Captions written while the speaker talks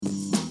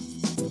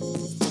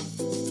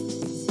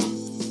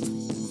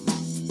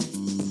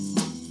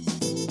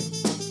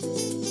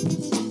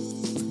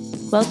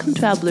Welcome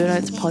to our Blue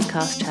Notes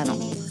podcast channel.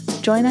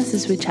 Join us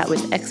as we chat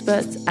with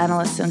experts,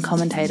 analysts and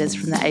commentators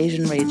from the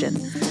Asian region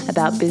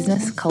about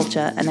business,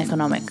 culture and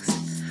economics.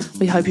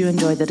 We hope you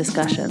enjoy the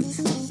discussions.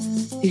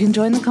 You can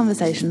join the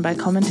conversation by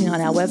commenting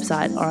on our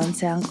website or on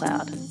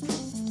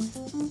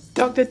SoundCloud.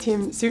 Dr.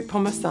 Tim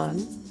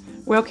Soutphommasane,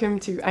 welcome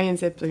to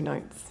ANZ Blue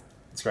Notes.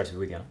 It's great to be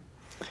with you.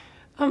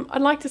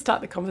 I'd like to start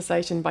the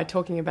conversation by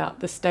talking about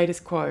the status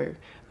quo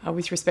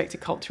with respect to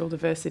cultural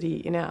diversity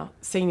in our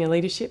senior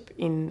leadership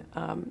in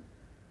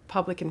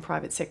public and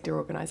private sector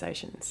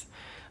organisations.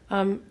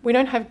 We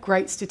don't have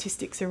great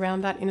statistics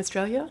around that in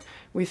Australia,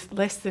 with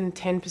less than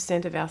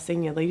 10% of our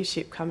senior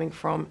leadership coming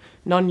from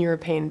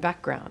non-European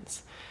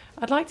backgrounds.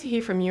 I'd like to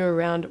hear from you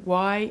around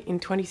why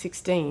in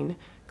 2016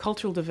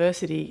 cultural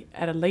diversity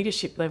at a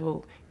leadership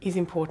level is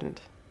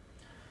important.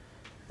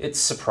 It's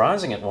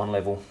surprising at one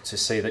level to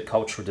see that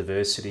cultural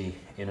diversity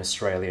in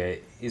Australia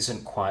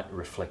isn't quite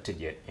reflected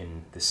yet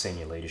in the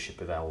senior leadership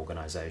of our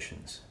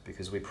organisations,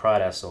 because we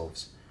pride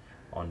ourselves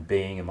on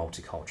being a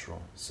multicultural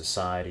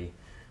society.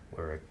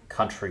 We're a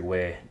country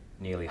where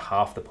nearly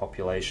half the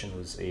population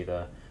was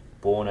either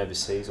born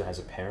overseas or has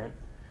a parent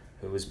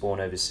who was born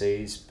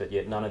overseas, but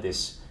yet none of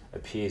this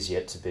appears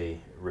yet to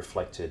be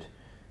reflected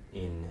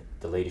in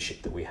the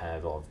leadership that we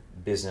have of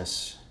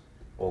business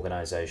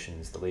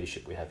organisations, the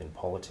leadership we have in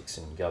politics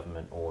and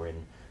government or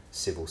in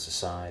civil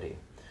society.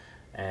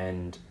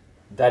 And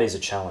that is a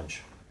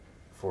challenge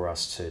for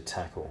us to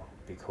tackle,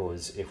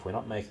 because if we're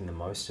not making the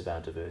most of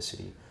our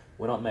diversity,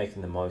 we're not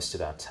making the most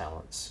of our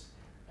talents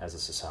as a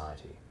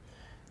society.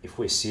 If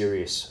we're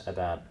serious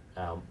about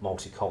our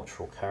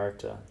multicultural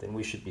character, then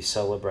we should be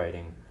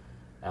celebrating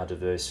our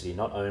diversity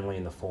not only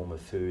in the form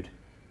of food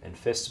and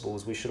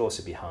festivals, we should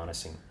also be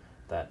harnessing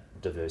that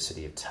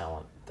diversity of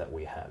talent that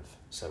we have.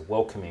 So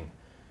welcoming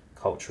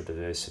cultural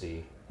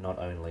diversity not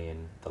only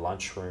in the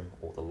lunchroom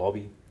or the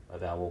lobby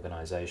of our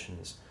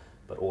organisations,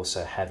 but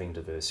also having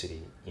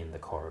diversity in the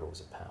corridors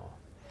of power.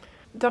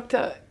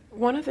 Doctor,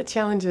 one of the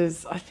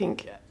challenges I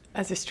think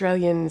as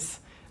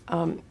Australians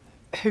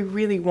who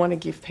really want to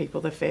give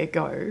people the fair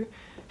go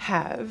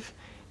have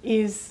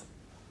is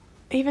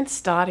even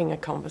starting a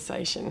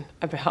conversation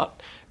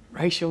about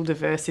racial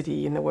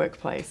diversity in the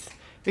workplace,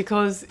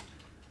 because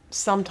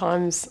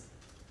sometimes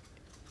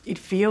it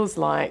feels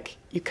like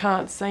you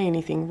can't say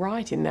anything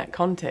right in that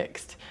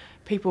context.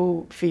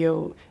 People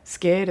feel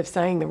scared of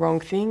saying the wrong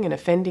thing and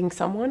offending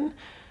someone.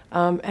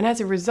 And as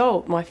a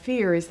result, my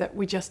fear is that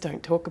we just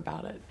don't talk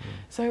about it.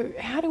 So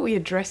how do we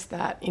address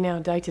that in our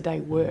day-to-day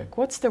work?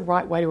 What's the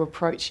right way to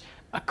approach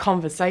a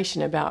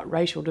conversation about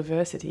racial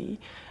diversity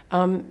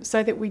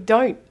so that we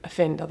don't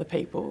offend other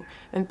people,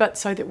 but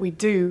so that we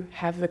do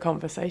have the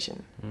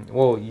conversation?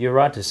 Well, you're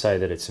right to say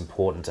that it's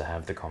important to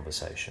have the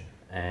conversation,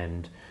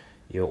 and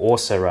you're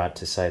also right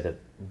to say that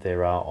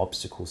there are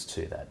obstacles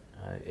to that.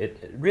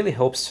 It really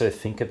helps to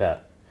think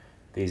about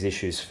these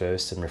issues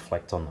first and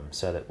reflect on them,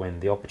 so that when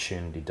the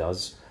opportunity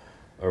does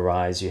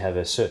arise, you have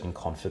a certain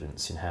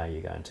confidence in how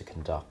you're going to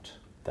conduct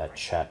that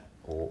chat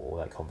or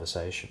that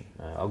conversation.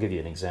 I'll give you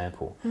an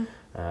example.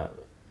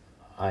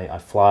 I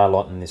fly a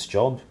lot in this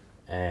job,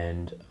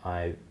 and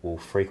I will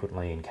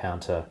frequently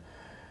encounter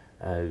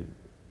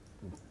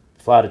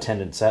flight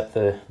attendants at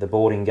the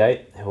boarding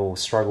gate who will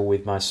struggle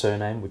with my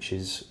surname, which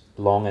is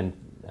long and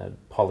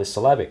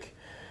polysyllabic,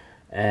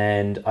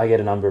 and I get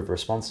a number of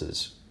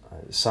responses.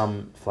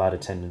 Some flight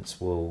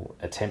attendants will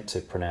attempt to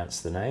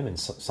pronounce the name, and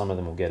some of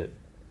them will get it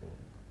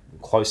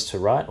close to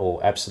right or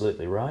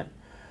absolutely right.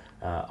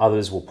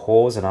 Others will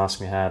pause and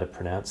ask me how to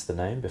pronounce the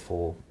name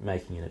before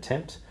making an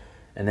attempt,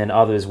 and then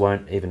others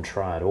won't even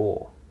try at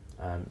all.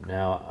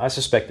 Now, I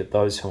suspect that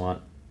those who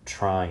aren't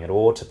trying at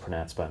all to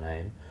pronounce my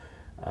name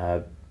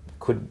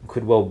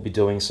could well be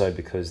doing so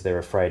because they're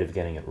afraid of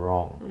getting it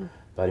wrong.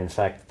 But in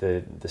fact,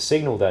 the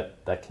signal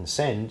that can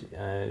send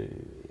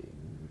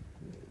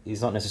is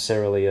not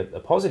necessarily a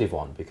positive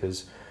one,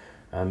 because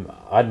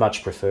I'd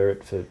much prefer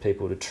it for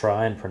people to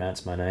try and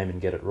pronounce my name and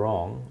get it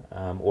wrong,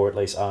 or at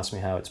least ask me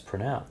how it's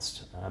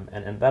pronounced.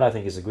 And that, I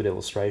think, is a good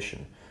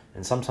illustration.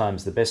 And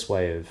sometimes the best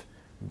way of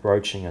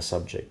broaching a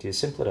subject is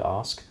simply to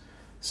ask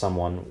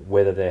someone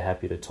whether they're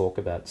happy to talk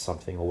about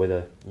something or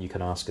whether you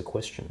can ask a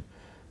question.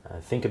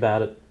 Think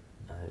about it,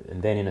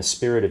 and then in a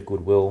spirit of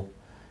goodwill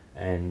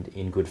and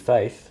in good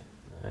faith,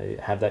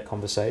 have that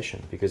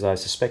conversation, because I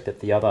suspect that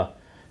the other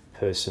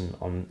person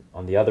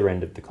on the other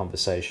end of the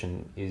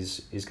conversation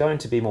is going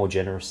to be more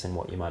generous than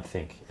what you might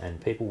think,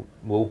 and people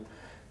will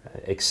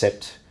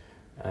accept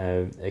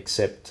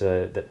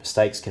that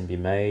mistakes can be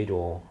made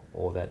or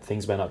that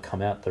things may not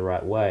come out the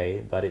right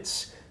way, but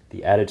it's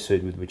the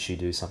attitude with which you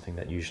do something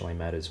that usually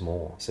matters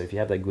more. So if you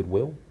have that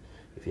goodwill,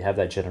 if you have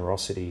that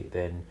generosity,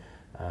 then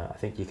I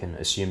think you can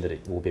assume that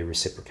it will be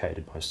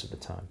reciprocated most of the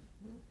time.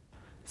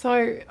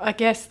 So I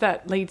guess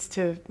that leads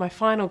to my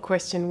final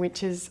question,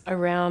 which is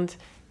around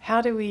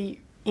how do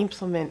we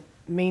implement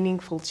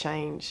meaningful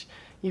change?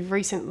 You've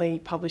recently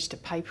published a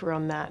paper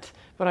on that,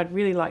 but I'd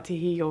really like to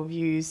hear your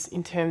views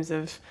in terms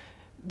of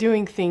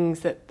doing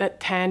things that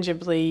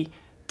tangibly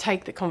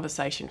take the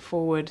conversation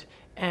forward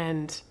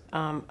and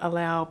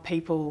allow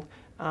people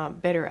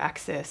better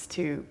access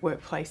to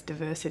workplace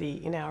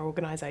diversity in our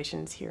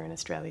organisations here in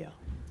Australia?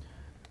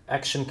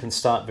 Action can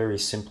start very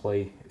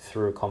simply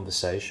through a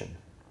conversation,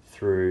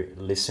 through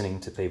listening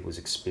to people's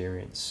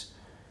experience,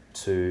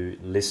 to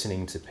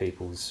listening to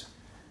people's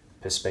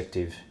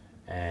perspective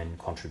and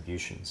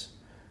contributions.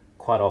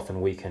 Quite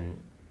often we can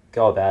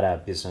go about our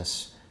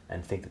business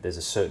and think that there's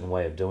a certain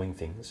way of doing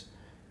things.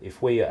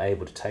 If we are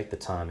able to take the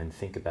time and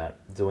think about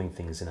doing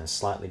things in a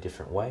slightly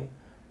different way,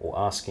 or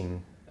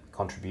asking a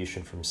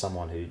contribution from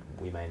someone who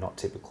we may not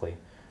typically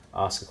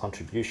ask a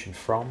contribution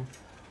from,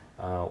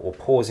 or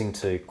pausing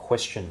to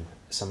question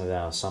some of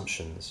our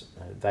assumptions,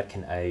 that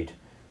can aid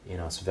in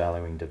us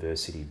valuing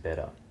diversity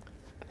better.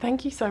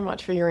 Thank you so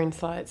much for your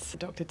insights,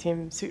 Dr.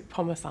 Tim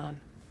Soutphommasane.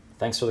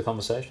 Thanks for the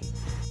conversation.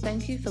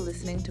 Thank you for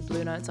listening to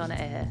Blue Notes on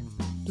Air.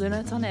 Blue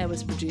Notes on Air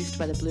was produced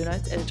by the Blue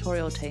Notes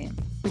editorial team,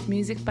 with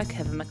music by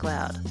Kevin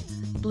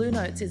McLeod. Blue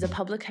Notes is a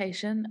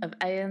publication of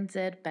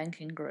ANZ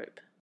Banking Group.